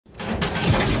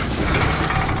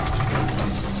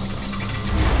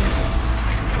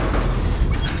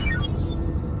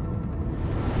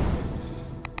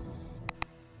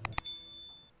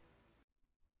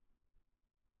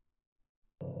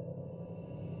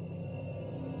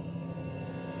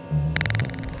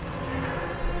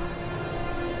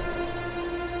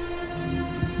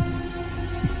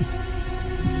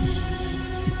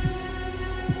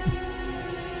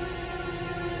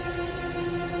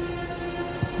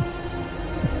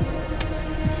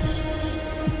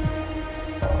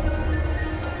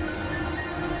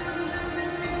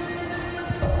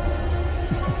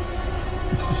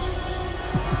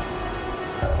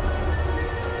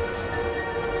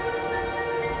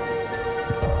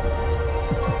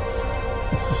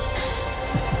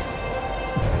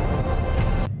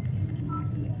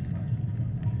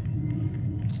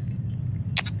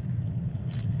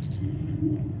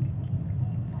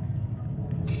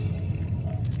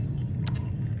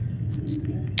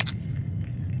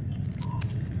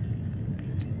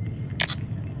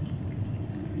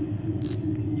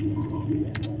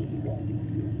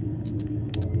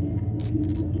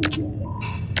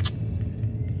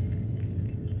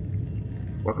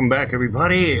Welcome back,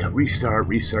 everybody.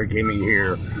 Restart Gaming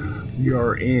here. We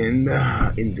are in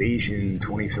Invasion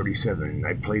 2037.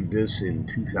 I played this in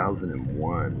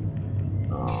 2001,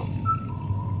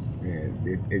 and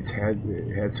it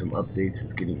had some updates.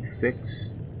 It's getting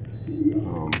fixed.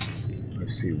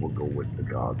 Let's see. We'll go with the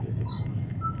goggles.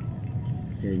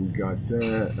 And we got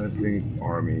that. I think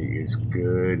Army is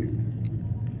good.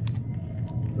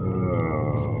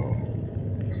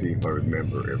 See if I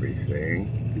remember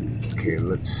everything. Okay,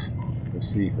 let's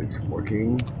see if it's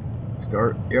working.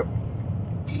 Start. Yep.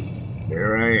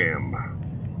 There I am.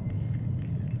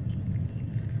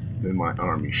 In my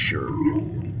army shirt.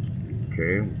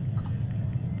 Okay.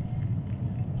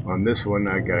 On this one,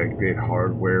 I gotta get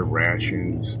hardware,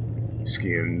 rations,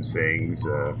 skins, things,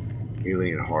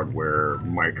 alien hardware,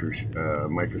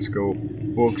 microscope,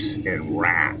 books, and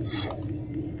rats.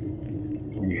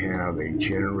 We have a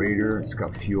generator. It's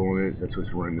got fuel in it. That's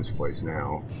what's running this place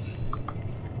now.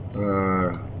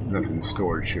 Nothing in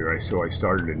storage here. So I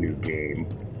started a new game.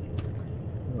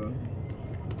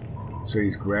 So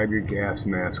you grab your gas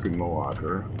mask in the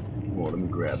locker. Well, let me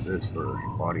grab this first.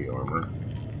 Body armor.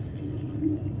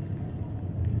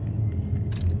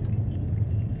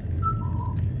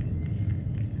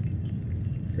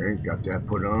 Okay, got that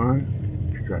put on.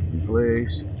 Strapped in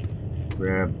place.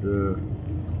 Grab the...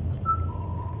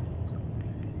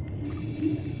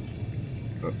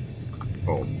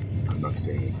 Oh, I'm not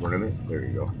staying in front of it. There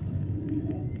you go.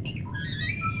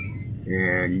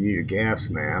 And you need a gas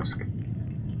mask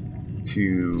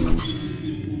to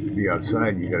be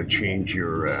outside. You gotta change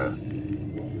your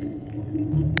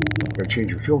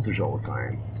filters all the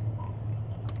time.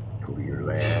 Go to your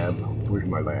lab. Where's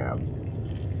my lab?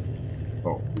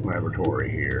 Oh,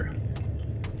 laboratory here.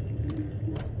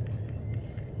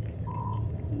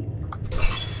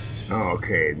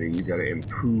 Okay, then you gotta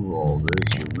improve all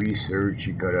this. Your research,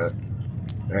 you gotta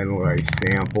analyze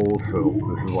samples. So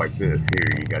this is like this here.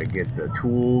 You gotta get the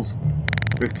tools,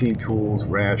 15 tools,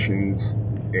 rations,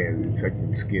 and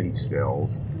infected skin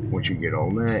cells. Once you get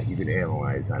all that, you can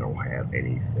analyze. I don't have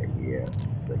anything yet.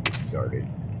 Let's get started.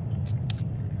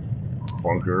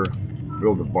 Bunker,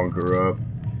 build a bunker up.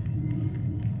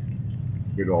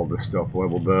 Get all this stuff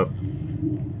leveled up.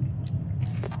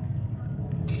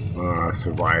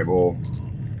 Survival,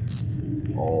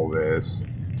 all this.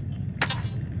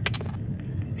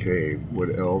 Okay, what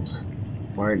else?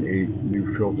 Find a new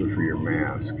filter for your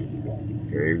mask.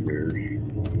 Okay,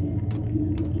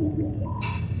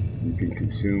 you can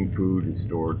consume food and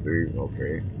store things.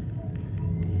 Okay,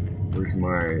 where's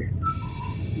my...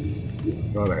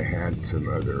 I thought I had some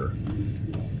other...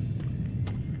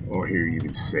 Oh, here you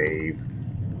can save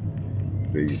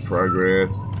your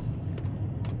progress.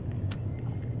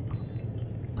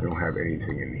 I don't have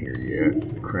anything in here yet.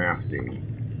 Crafting.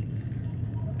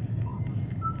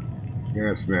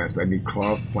 Gas mask. I need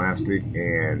cloth, plastic,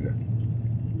 and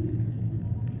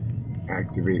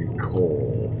activated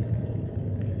coal.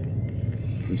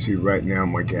 So see, right now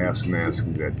my gas mask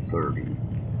is at 30.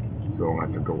 So I'll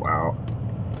have to go out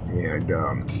and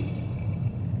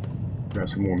grab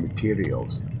some more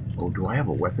materials. Oh, do I have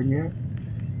a weapon yet?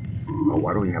 Oh,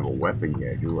 I don't even have a weapon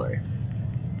yet, do I?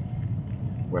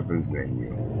 Weapons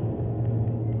menu.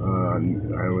 I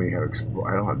don't even have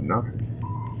I don't have nothing.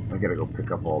 I gotta go pick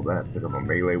up all that. Pick up a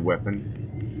melee weapon.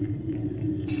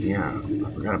 Yeah,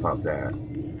 I forgot about that.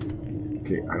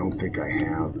 Okay, I don't think I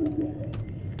have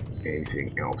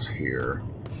anything else here.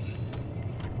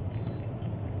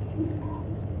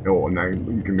 Oh, and now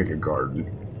you can make a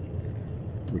garden,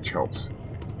 which helps.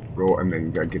 Go, and then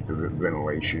you gotta get the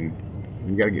ventilation.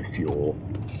 You gotta get fuel.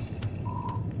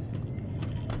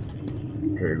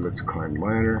 Okay, let's climb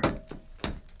ladder.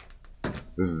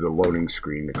 This is a loading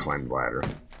screen to climb ladder.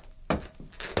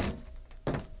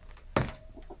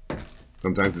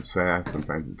 Sometimes it's fast,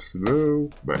 sometimes it's slow,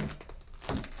 but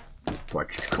it's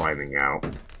like he's climbing out.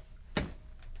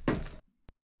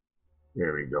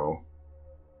 There we go.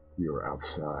 You're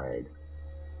outside.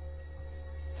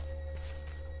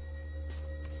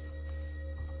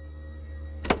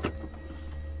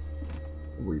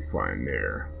 What do we find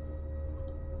there?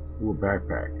 A little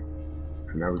backpack.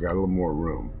 So now we got a little more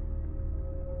room.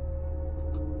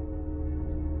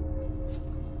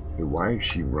 Dude, why is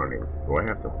she running? Do I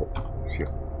have to hold? Shit.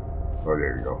 Oh,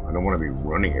 there you go. I don't want to be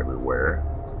running everywhere.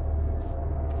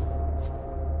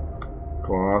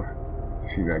 Cloth.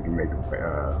 See if I can make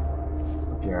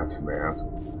a gas mask.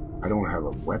 I don't have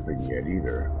a weapon yet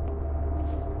either.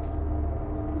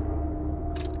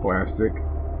 Plastic.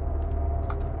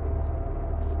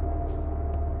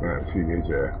 See, there's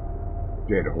a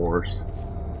dead horse.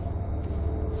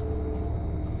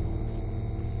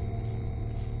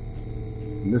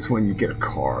 And this one, you get a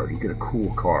car. You get a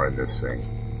cool car in this thing.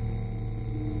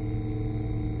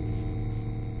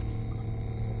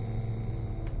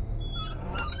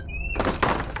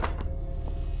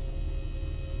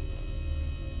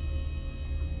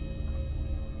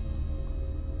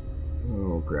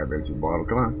 Oh, grab empty bottle.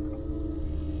 Come on.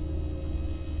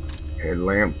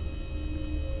 Headlamp.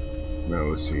 Now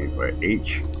let's see. By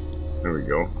H. There we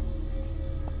go.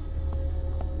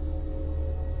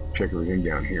 Check everything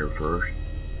down here first.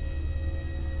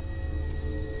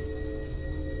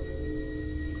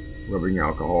 Rubbing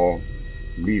alcohol.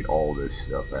 Need all this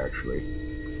stuff actually.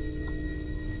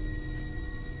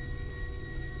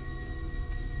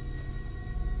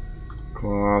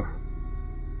 Cloth.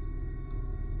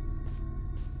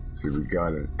 See, we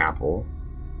got an apple.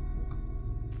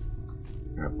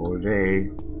 Apple a day.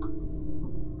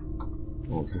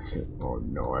 Oh, is this it? Oh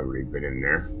no, I already been in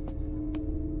there.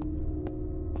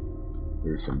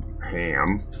 There's some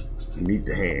ham. Meat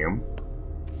the ham.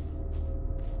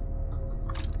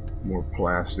 More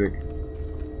plastic.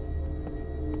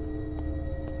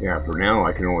 Yeah, for now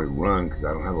I can only run because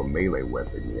I don't have a melee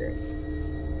weapon yet.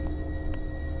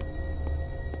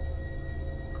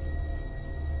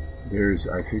 There's,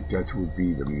 I think that would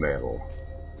be the metal.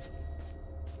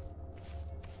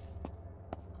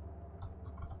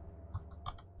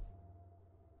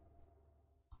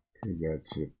 Okay,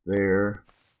 that's it there.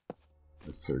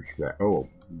 Let's search that. Oh,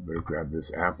 better grab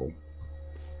this apple.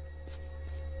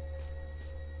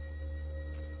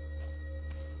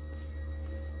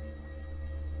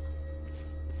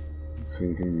 See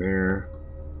anything there?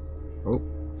 Oh,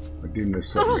 I did miss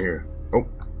something here. Oh,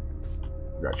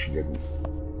 God, she doesn't.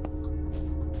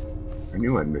 I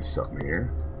knew I'd missed something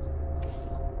here.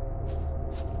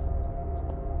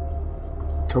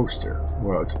 Toaster.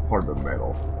 Well, it's part of the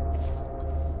metal.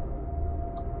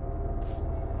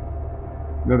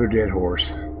 Another dead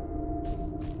horse.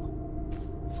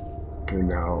 Okay,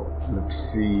 now let's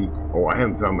see. Oh, I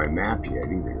haven't found my map yet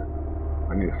either.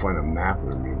 I need to find a map of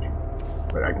the region.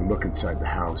 But I can look inside the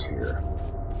house here.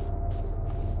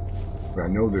 But I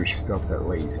know there's stuff that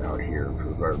lays out here,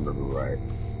 if I remember right.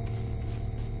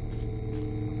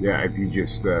 Yeah, if you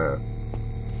just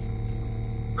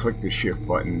click the shift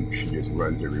button, she just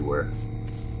runs everywhere.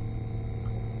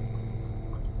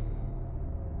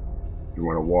 If you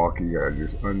want to walk, you gotta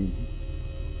just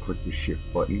unclick the shift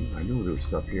button. I know there's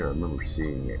stuff here, I remember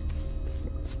seeing it.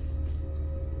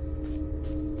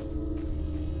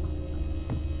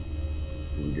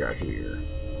 What we got here?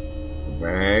 A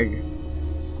bag.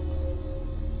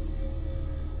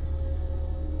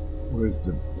 Where's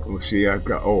the... Oh, see, I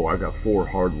got 4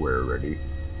 hardware ready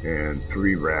and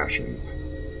 3 rations.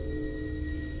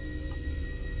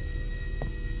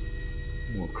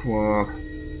 More cloth.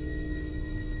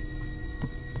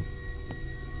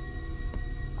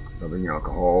 Rubbing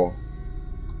alcohol.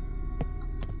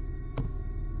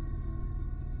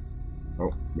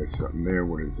 Oh, there's something there.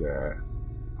 What is that?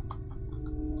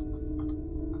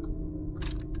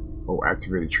 Oh,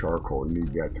 activated charcoal.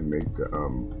 Need that to make the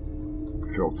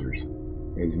filters.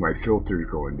 As my filter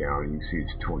going down, you can see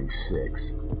it's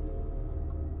 26.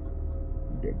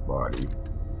 Dead body.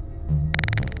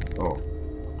 Oh,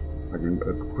 I can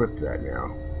equip that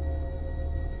now.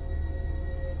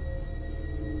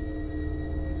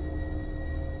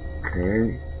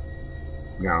 Okay.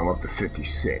 Now I'm up to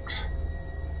 56.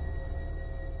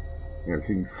 Yeah, so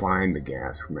you can find the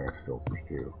gas mask filter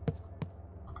too.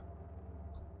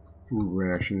 Food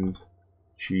rations,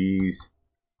 cheese.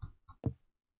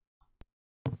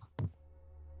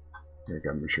 I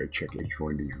gotta make sure I check each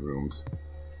one of these rooms.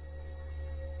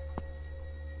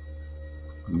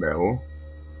 Metal.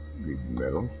 Need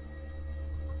metal.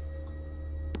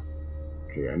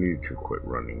 Okay, I need to quit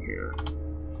running here.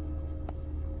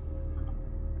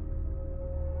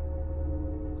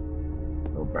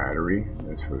 No battery.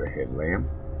 That's for the headlamp.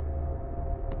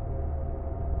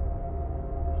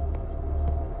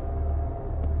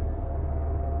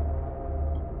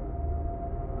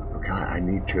 Oh God, I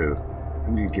need to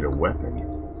get a weapon.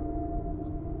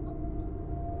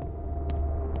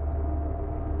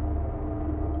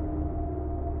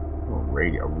 Oh,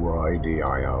 radio.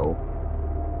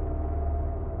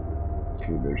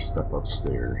 Okay, there's stuff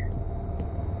upstairs.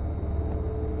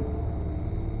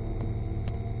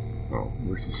 Oh,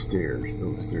 where's the stairs?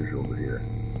 Oh, the stairs are over here.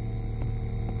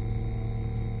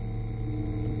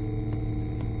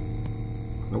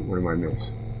 Oh, what did I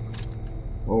miss?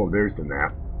 Oh, there's the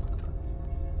map.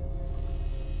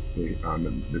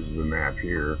 This is the map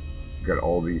here. Got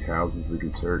all these houses we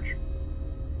can search.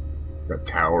 Got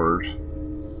towers.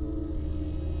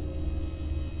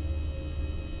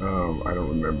 I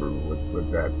don't remember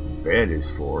what that bed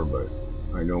is for, but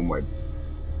I know my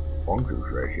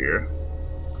bunker's right here.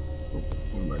 Oh,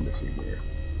 what am I missing here?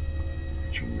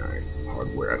 Kitchen knife,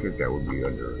 hardware. I think that would be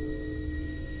under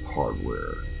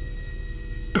hardware.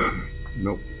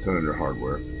 Nope, it's not under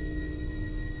hardware.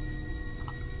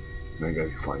 And I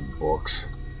gotta find books.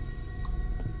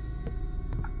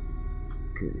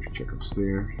 Okay, let's check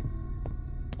upstairs.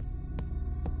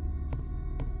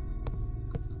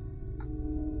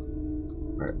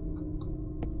 Alright.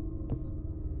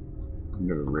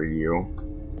 Another radio.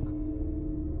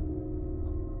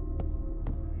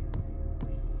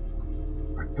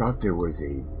 I thought there was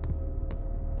a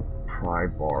pry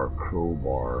bar,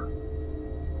 crowbar.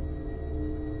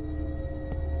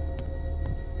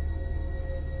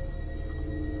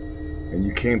 And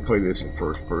you can play this in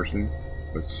first person.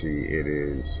 Let's see, it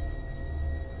is...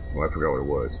 Well, I forgot what it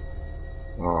was.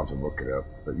 I'll have to look it up.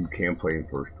 But you can play in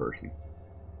first person.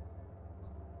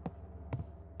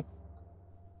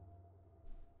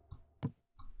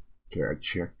 Okay, I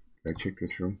checked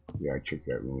this room? Yeah, I checked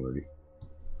that room already.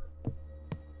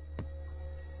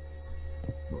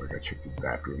 Oh, I gotta check this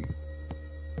bathroom.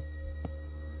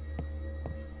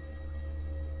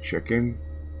 Check in.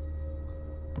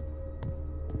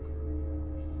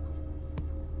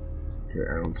 Okay,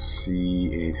 I don't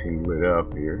see anything lit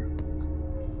up here.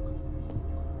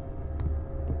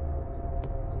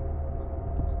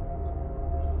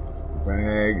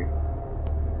 Bag.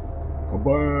 A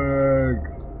bag.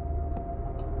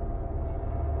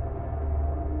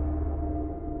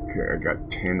 Okay, I got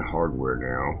 10 hardware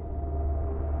now.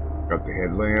 Got the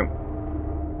headlamp.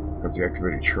 Got the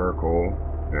activated charcoal.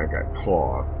 And I got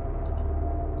cloth.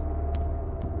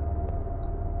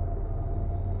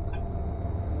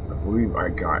 I believe I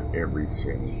got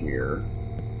everything here.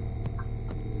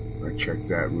 I checked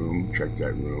that room,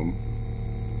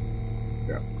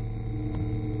 Yeah.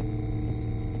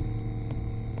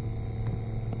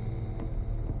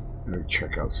 Let me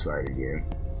check outside again.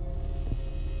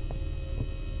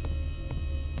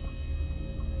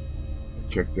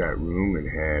 I checked that room, it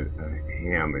had a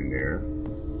ham in there.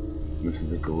 This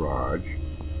is a garage.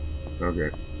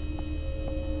 Okay.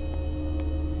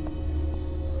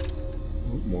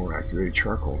 More activated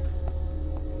charcoal.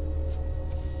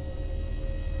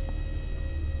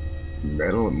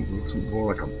 Metal, and looks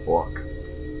more like a book.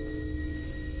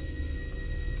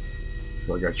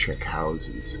 So I gotta check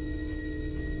houses.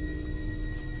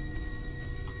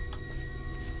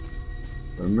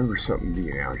 I remember something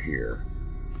being out here.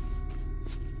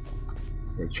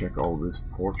 Gotta check all this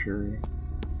porch area.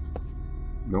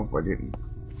 Nope, I didn't.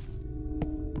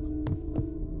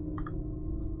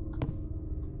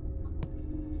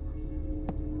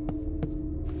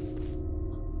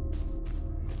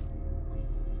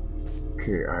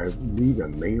 Okay, I need a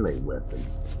melee weapon.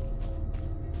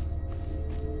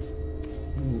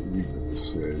 Read what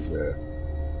this says.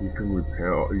 You can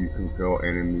repel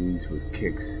enemies with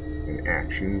kicks and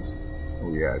actions.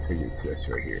 Oh yeah, I think it says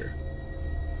right here.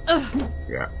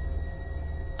 Yeah.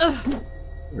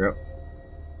 Yep.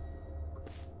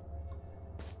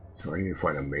 So I need to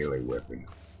find a melee weapon.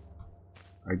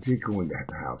 I did go into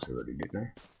the house already, didn't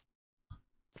I?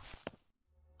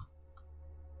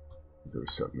 There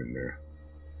was something in there.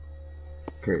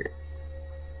 Okay.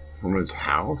 From his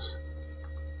house?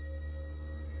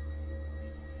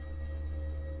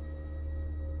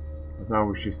 I thought I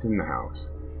was just in the house.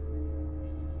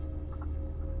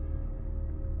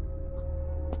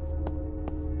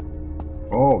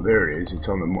 Oh, there it is. It's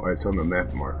on the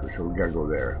map marker, so we gotta go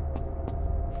there.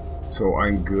 So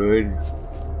I'm good.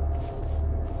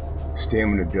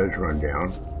 Stamina does run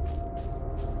down.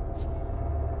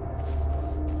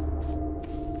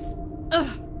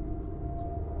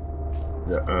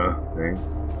 The thing.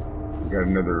 We got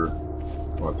another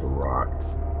lots of rock.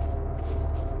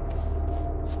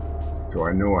 So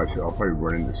I know I'll probably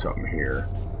run into something here.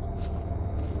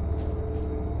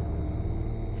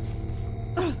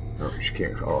 Oh, she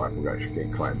can't. Oh, I forgot she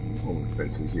can't climb over the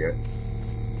fences yet.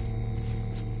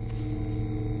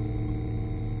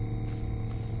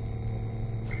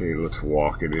 Okay, let's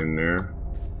walk it in there.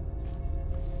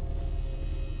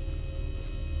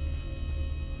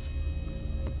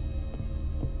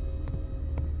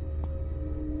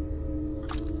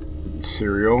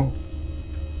 cereal.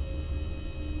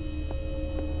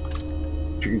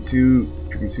 Chicken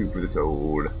soup for this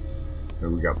old.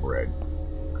 And we got bread.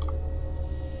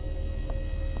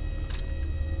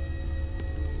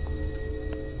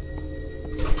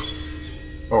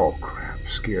 Oh crap,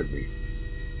 scared me.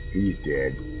 He's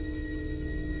dead.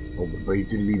 Oh, but he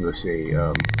did leave us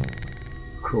a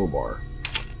crowbar.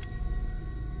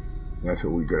 That's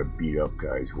what we gotta beat up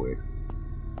guys with.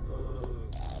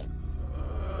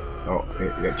 Oh,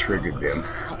 that triggered them.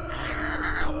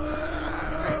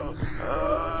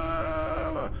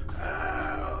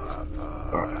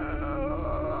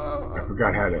 I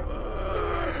forgot how to.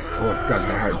 Oh, I forgot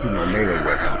how to do my melee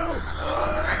weapon.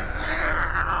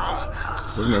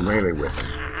 Where's my melee weapon?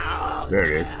 There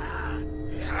it is.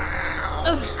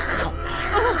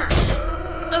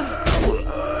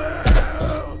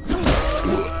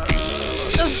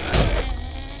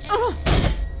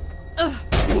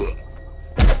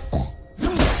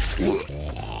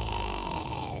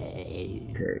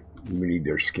 Okay, we need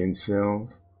their skin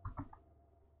cells.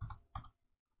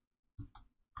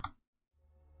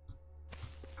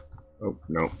 Oh,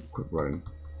 no, quit running.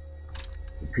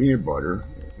 The peanut butter,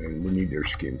 and we need their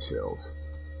skin cells.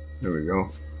 There we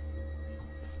go.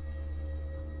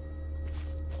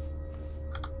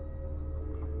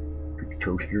 Pick the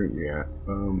toaster, yeah.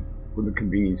 For the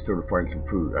convenience store to find some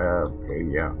food. Okay,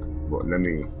 yeah. Well, let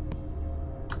me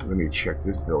check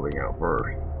this building out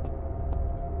first.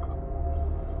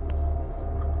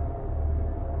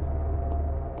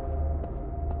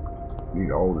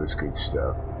 Need all this good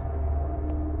stuff.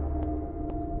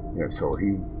 Yeah, so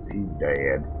he's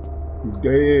dead. He's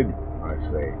dead, I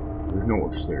say. There's no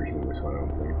upstairs in this one, I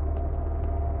don't think.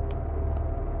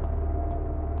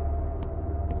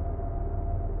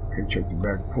 Okay, check the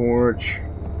back porch.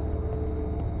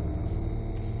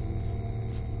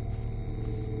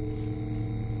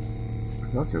 I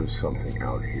thought there was something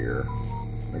out here.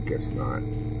 I guess not.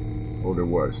 Oh, there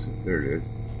was. There it is.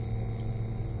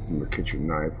 And the kitchen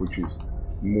knife, which is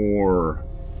more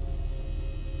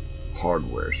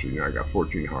hardware. So, you know, I got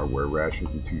 14 hardware rations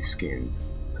and 2 skins.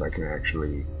 So I can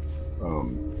actually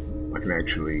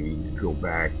go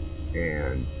back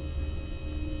and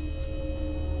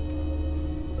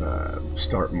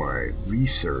start my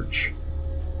research.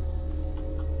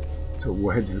 So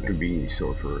we'll head to the convenience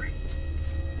store first.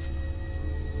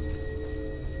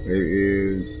 It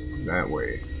is that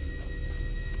way.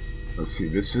 Let's see,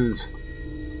 this is...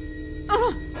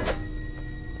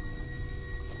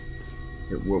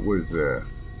 What was the...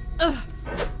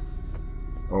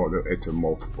 Oh, it's a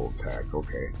multiple attack,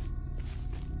 okay.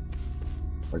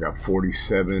 I got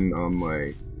 47 on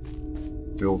my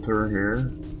filter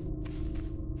here.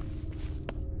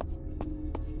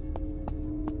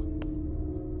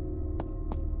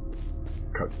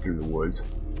 Cuts through the woods.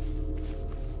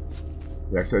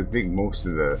 Yes, I think most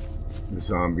of the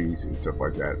zombies and stuff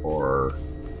like that are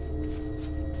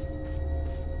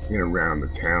in and around the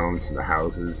towns and the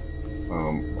houses.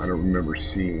 I don't remember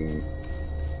seeing...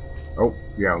 Oh,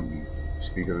 yeah,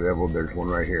 speak of the devil, there's one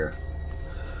right here.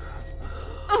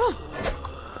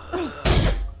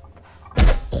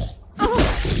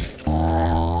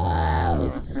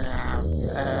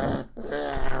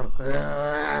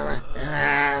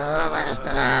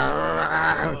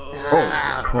 Oh,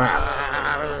 crap.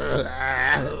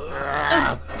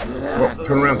 Oh,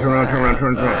 turn around.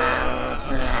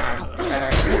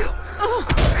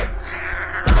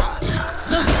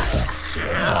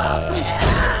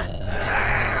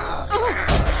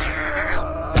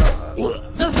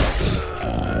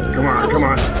 Come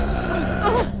on.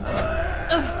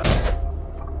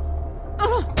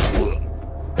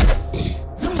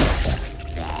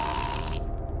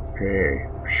 Okay.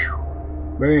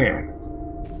 Man.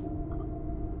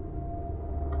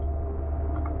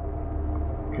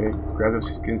 Okay, grab the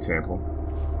skin sample.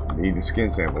 Need the skin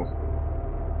samples.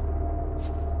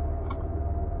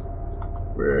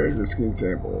 Where's the skin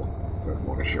sample? Doesn't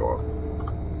want to show up.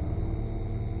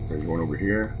 There's one over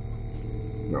here.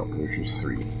 No, there's just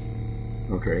 3.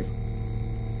 Okay.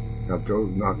 Knock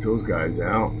those guys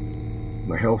out.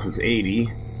 My health is 80.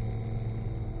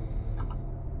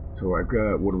 So I've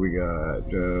got, what do we got?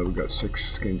 We got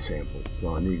 6 skin samples.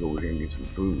 So I need to go over here and get some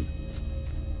food.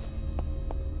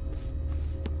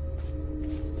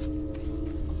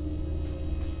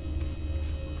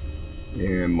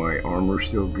 And my armor's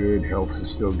still good, health is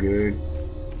still good.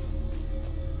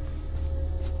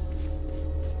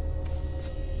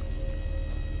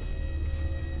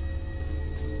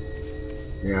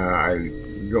 Yeah, I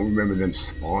don't remember them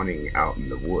spawning out in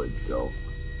the woods, so...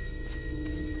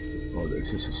 Oh,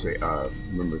 this is a safe,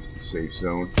 remember it's a safe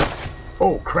zone.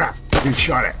 Oh, crap! Been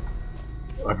shot at!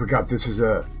 I forgot this is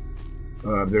a,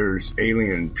 there's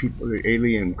alien people,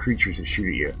 alien creatures that shoot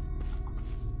at you.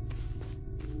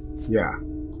 Yeah.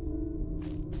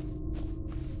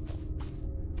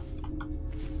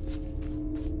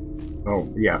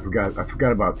 Oh, yeah, I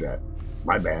forgot about that.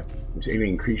 My bad. There's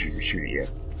alien creatures that shoot at you.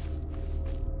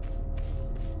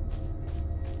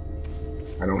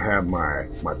 I don't have my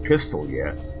pistol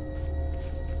yet.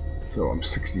 So I'm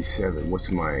 67. What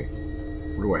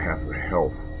do I have for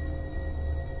health?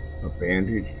 A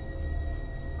bandage,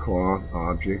 cloth,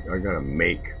 object. I gotta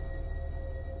make.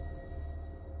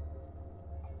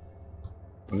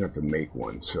 I'm gonna have to make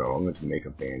one, so I'm gonna have to make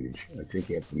a bandage. I think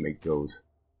you have to make those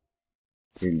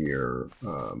in your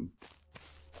on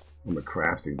the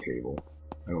crafting table.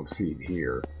 I don't see it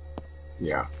here.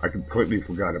 Yeah, I completely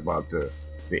forgot about the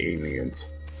aliens.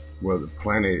 Well, the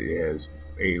planet has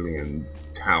alien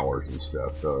towers and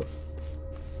stuff, so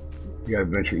you gotta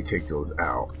eventually take those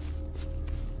out.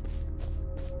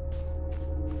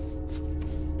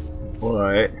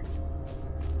 But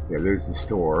yeah, there's the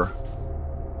store.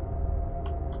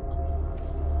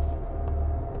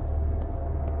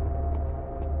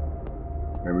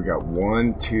 And we got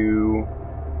 1, 2.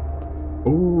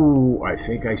 Ooh, I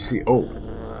think I see. Oh.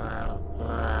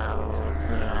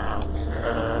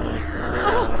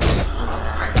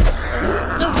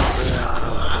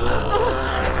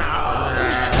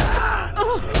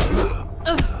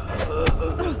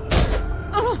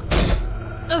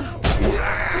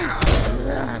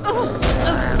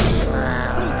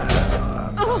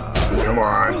 Come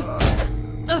on.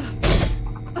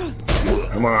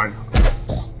 Come on.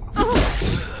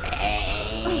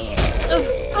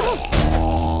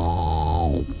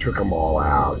 Took them all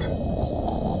out.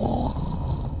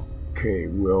 Okay,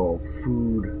 well,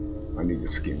 food. I need the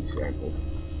skin samples.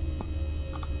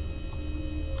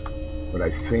 But I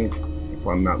think, if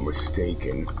I'm not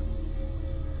mistaken,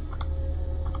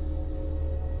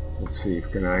 let's see,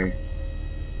 can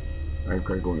I've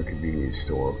got to go in the convenience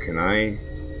store. Can I?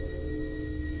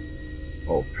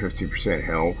 Oh, 50%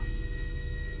 health.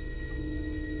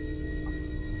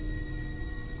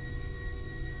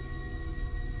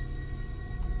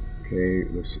 Okay,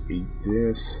 let's eat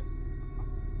this.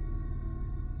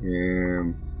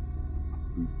 And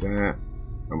eat that.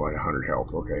 I'm at 100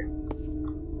 health, okay.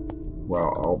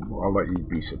 Well, I'll let you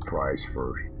be surprised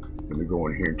first. Let me go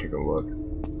in here and take a look.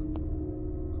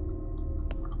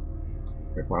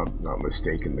 If I'm not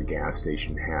mistaken, the gas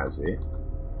station has it.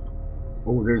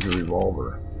 Oh, there's a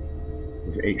revolver.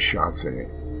 There's 8 shots in it.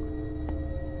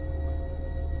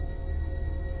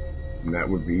 And that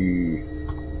would be...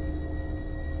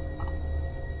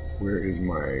 Where is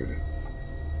my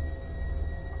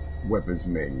weapons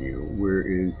menu? Where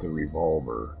is the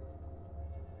revolver?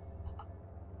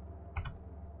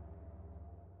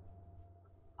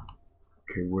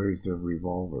 Okay, where's the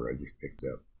revolver I just picked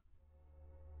up?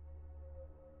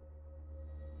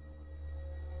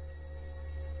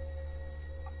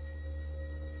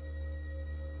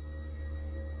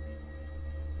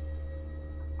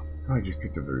 I just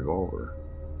picked up the revolver.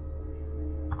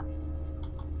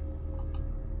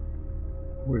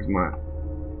 Where's my...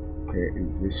 Okay,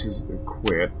 this is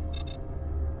equipped.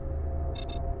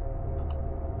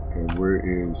 Okay, where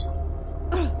is...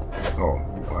 Oh,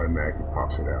 it automatically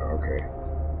pops it out, okay.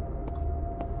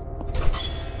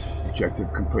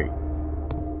 Objective complete.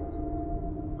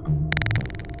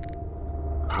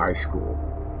 High school.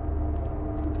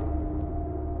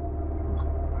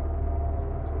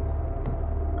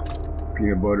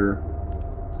 Peanut butter.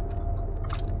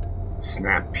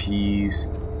 Snap peas.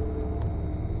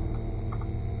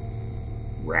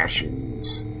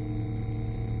 Rations.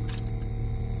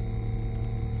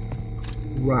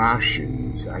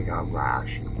 Rations. I got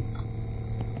rations.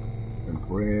 And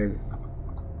bread.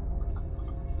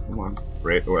 Come on.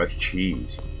 Bread. Oh, that's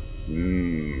cheese.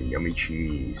 Mmm, yummy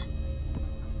cheese.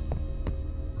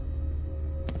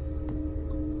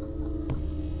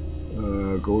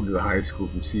 Go to the high school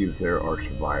to see if there are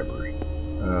survivors.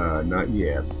 Not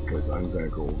yet, because I'm going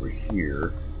to go over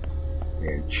here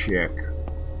and check.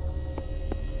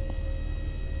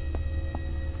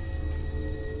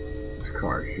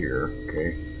 Car here,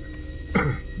 okay.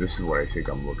 This is what I think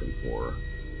I'm looking for.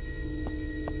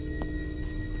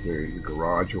 There's a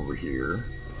garage over here.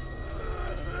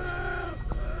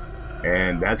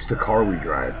 And that's the car we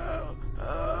drive.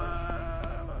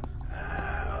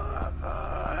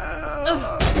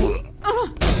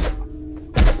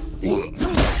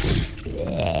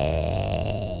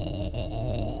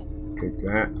 Take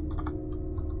that.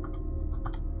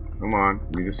 Come on,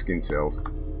 need the skin cells.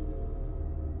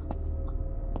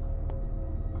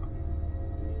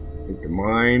 Take the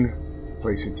mine.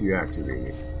 Place it to activate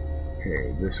it.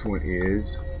 Okay, this one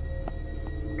is...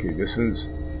 Okay, this one's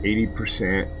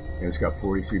 80% and it's got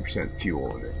 43%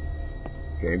 fuel in it.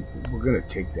 Okay, we're gonna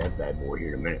take that bad boy here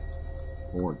in a minute.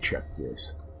 I want to check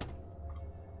this.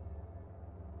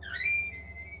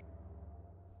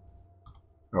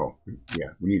 Oh, yeah,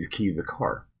 we need the key to the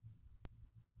car.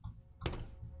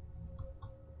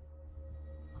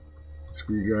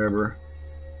 Screwdriver.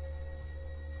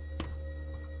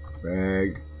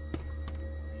 Bag.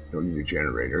 Don't need a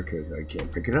generator because I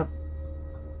can't pick it up.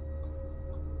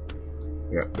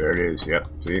 Yep, there it is. Yep,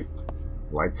 see?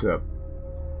 Lights up.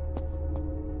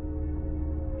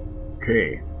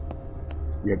 Okay.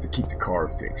 We have to keep the car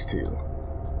fixed too.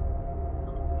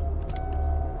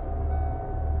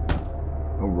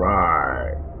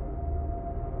 Alright.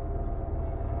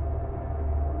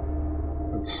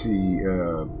 Let's see.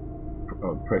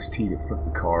 Press T to flip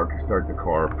the car. To start the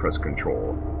car, press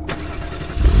Control.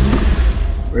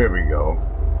 There we go.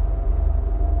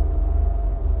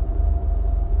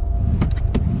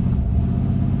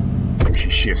 And she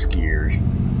shifts gears,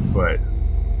 but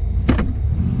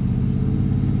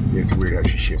it's weird how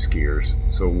she shifts gears.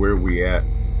 So where are we at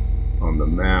on the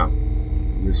map?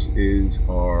 This is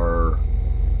our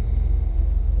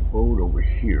road over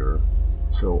here.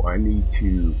 So I want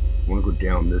to go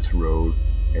down this road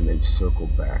and then circle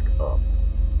back up.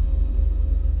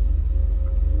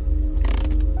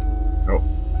 Oh,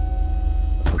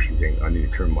 pushing thing. I need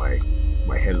to turn my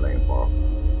headlamp off.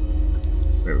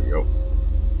 There we go.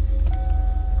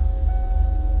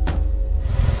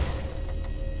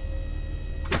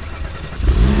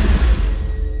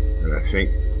 And I think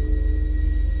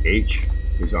H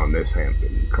is on this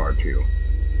Hampton car too.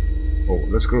 Oh,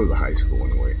 let's go to the high school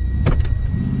anyway.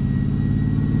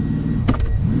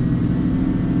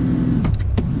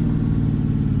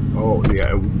 Oh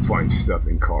yeah, we can find stuff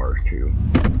in cars too.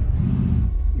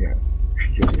 Yeah,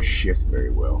 she doesn't shift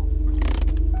very well.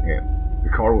 And the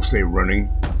car will stay running.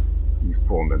 You just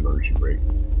pull on the emergency brake.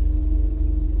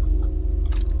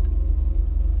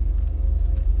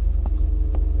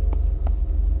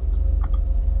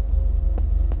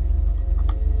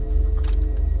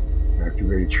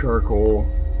 Activated charcoal.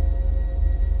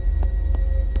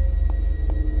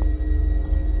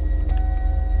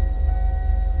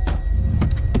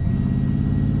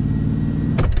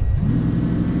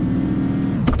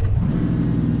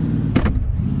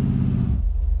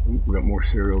 We got more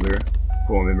cereal there.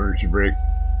 Pull on the emergency brake.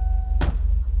 I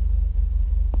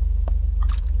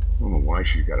don't know why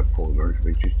she's got to pull the emergency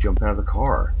brake. Just jump out of the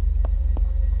car.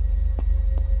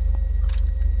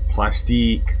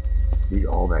 Plastique. Need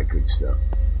all that good stuff.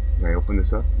 Can I open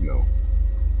this up? No.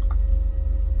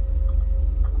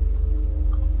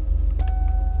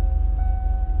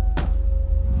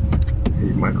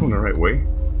 Hey, am I going the right way?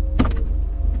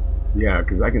 Yeah,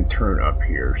 because I can turn up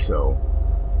here, so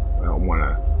I don't want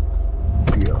to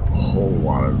be a whole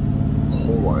lot of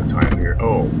time here.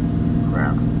 Oh,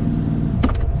 crap!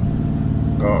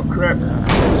 Oh, crap!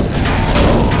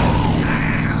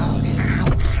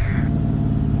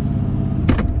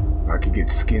 I could get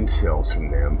skin cells from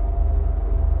them.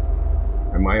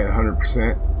 Am I at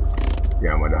 100%?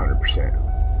 Yeah, I'm at 100%.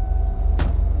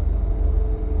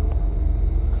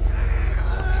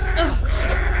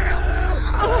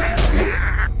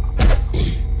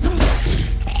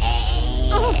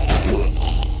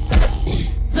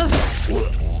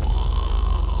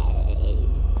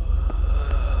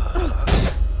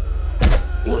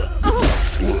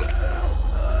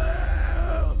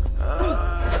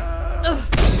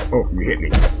 Oh, you hit me.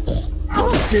 How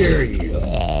dare you?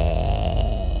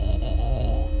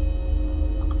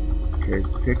 Okay,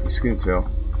 take the skin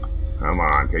cell. Come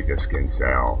on, take the skin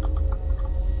cell.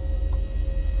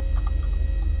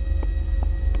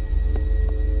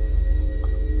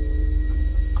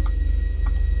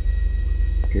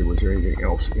 Okay, was there anything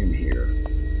else in here?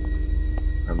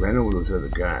 I ran over those other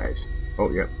guys.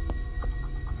 Oh, yep.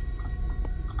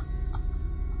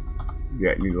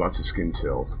 Yeah, you need lots of skin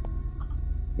cells.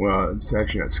 Well, it's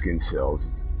actually not skin cells,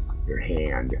 it's your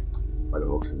hand, by the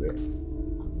looks of it.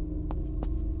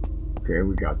 Okay,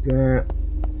 we got that.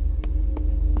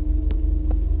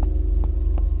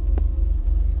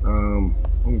 I'm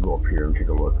gonna go up here and take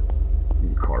a look.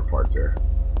 There's a car part there.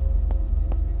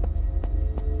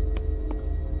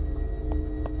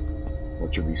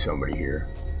 What should be somebody here?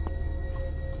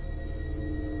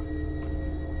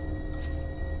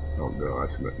 Oh no,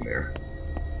 that's nothing there.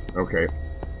 Okay.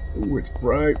 Ooh, it's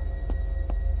bright.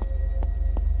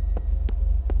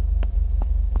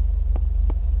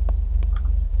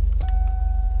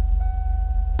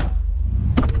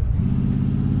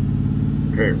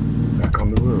 Okay, back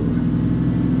on the road.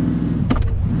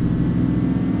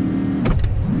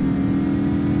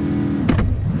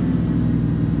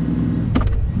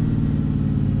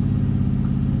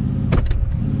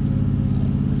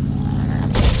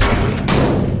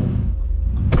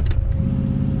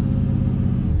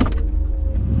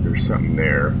 there's something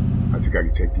there. I think I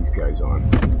can take these guys on.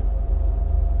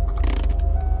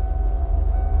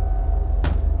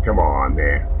 Come on,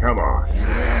 man. Come on.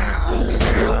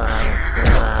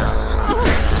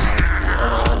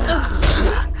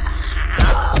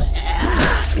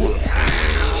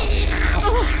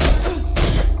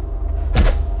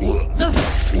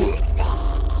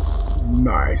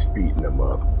 Nice, beating them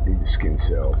up. Need the skin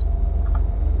cells.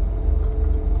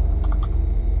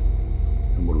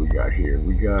 And what do we got here?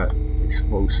 We got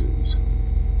explosives.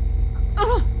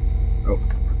 Oh,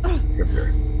 get up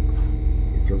there.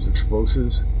 Get those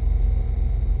explosives.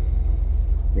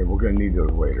 Yeah, we're gonna need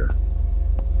those later.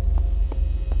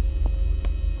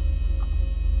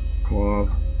 Cloth.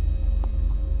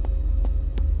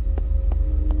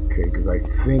 Okay, because I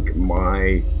think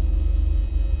my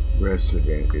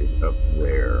resident is up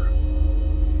there.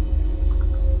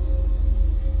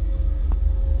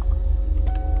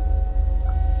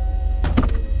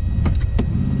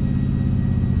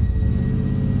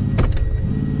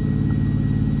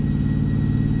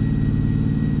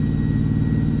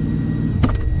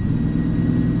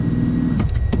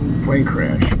 Plane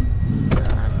crash.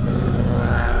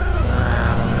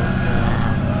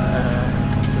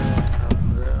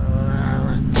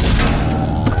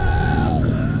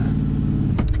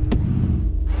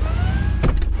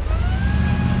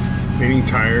 Spinning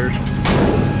tires.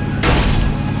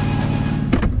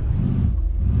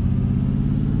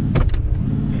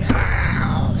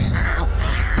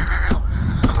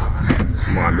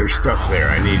 Come on, there's stuff there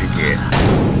I need to get.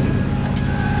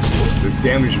 This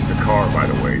damages the car, by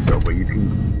the way, so but you can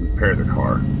repair the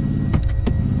car.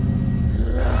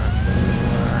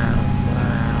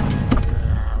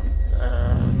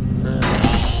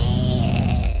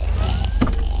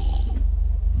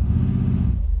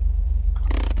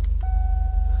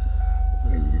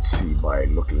 And you can see by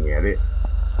looking at it,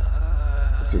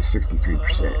 it says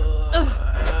 63%.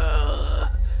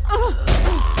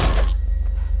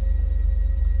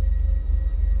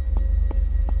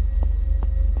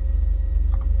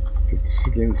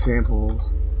 Skin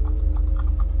samples.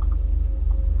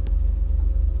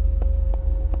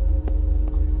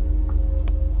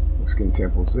 Skin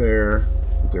samples there.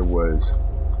 But there was.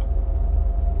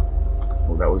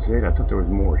 Well, that was it. I thought there was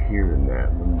more here than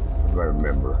that. What do I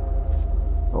remember?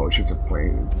 Oh, it's just a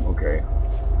plane. Okay.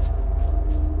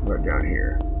 Right down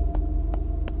here.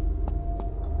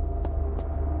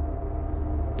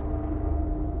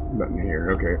 Nothing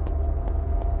here. Okay.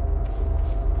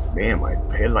 Man, my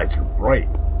headlights are bright.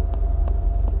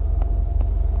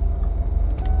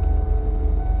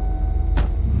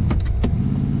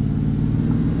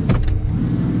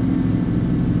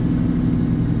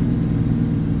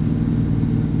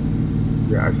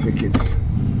 Yeah, I think it's...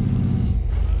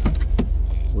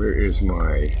 Where is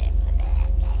my...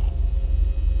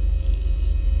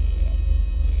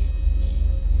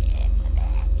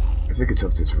 I think it's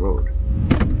up this road.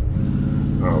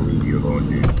 I'll leave you alone,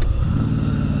 dude.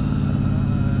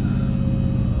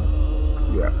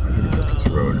 Yeah, I think it's up this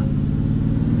road.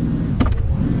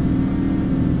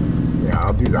 Yeah,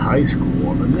 I'll do the high school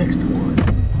on the next one.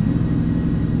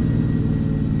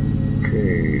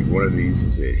 Okay, one of these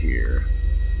is it here.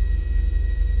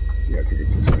 Yeah, I think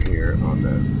it's this one here on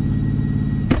the...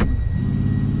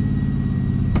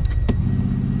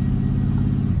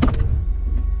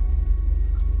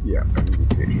 Yeah, I think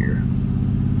it's it here.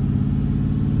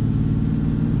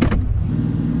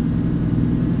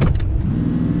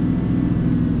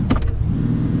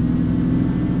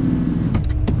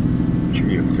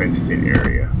 Fenced-in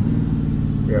area.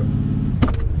 Yep.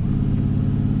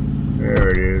 There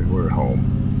it is. We're home.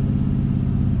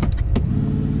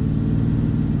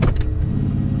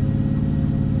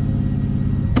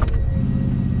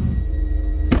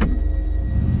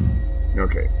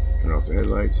 Okay. Turn off the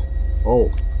headlights.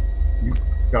 Oh, you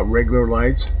got regular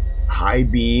lights, high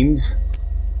beams.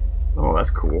 Oh,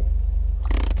 that's cool.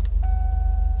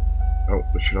 Oh,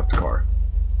 let's shut off the car.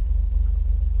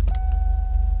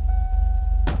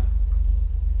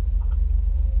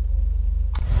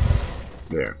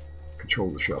 There. Control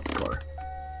the shut off the car.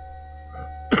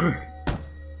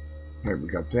 Alright, we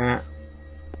got that.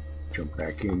 Jump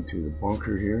back into the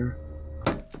bunker here.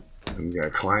 And we gotta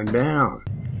climb down.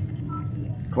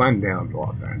 Climb down a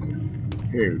lot faster.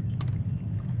 Here.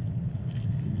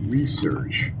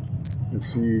 Research. Let's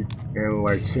see.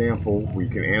 Analyze sample. We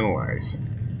can analyze.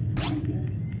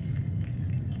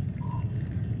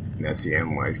 And that's the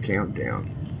analyze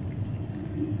countdown.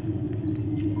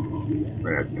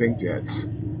 And I think that's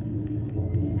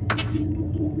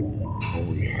all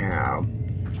we have.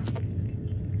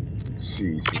 Let's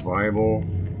see, survival.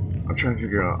 I'm trying to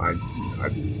figure out.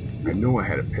 I know I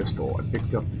had a pistol. I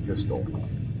picked up the pistol.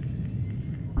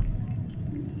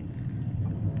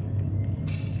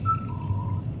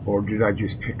 Or did I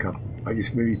just pick up? I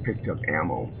just maybe picked up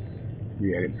ammo.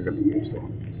 Yeah, I didn't pick up the pistol.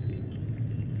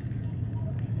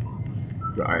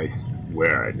 But I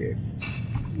swear I did.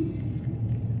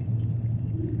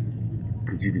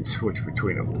 Because you can switch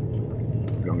between them.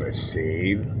 I'm gonna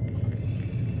save.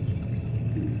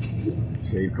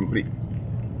 Save complete.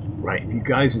 Right, if you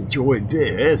guys enjoyed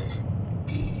this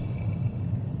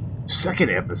second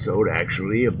episode,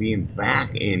 actually, of being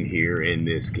back in here in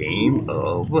this game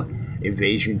of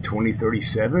Invasion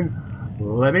 2037,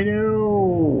 let me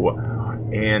know.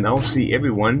 And I'll see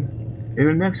everyone in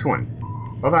the next one.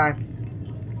 Bye-bye.